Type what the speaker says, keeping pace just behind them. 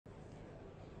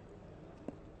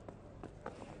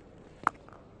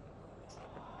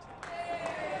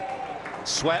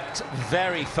Swept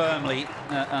very firmly,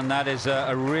 and that is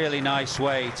a really nice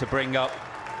way to bring up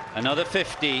another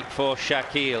 50 for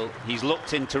Shakeel. He's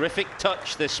looked in terrific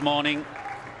touch this morning.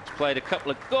 He's played a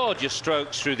couple of gorgeous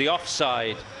strokes through the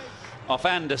offside off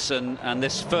Anderson, and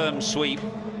this firm sweep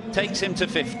takes him to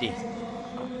 50.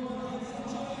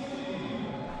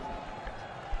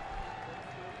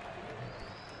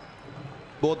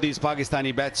 Both these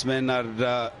Pakistani batsmen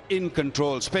are in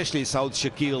control, especially Saud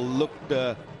Shakeel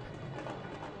looked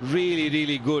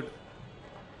really good.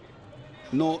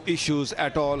 No issues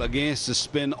at all against the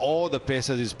spin or the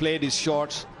paces. He's played his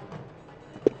shots,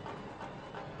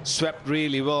 swept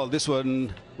really well. This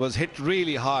one was hit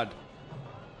really hard.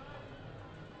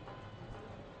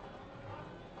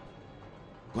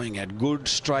 Going at good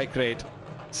strike rate,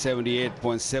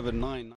 78.79.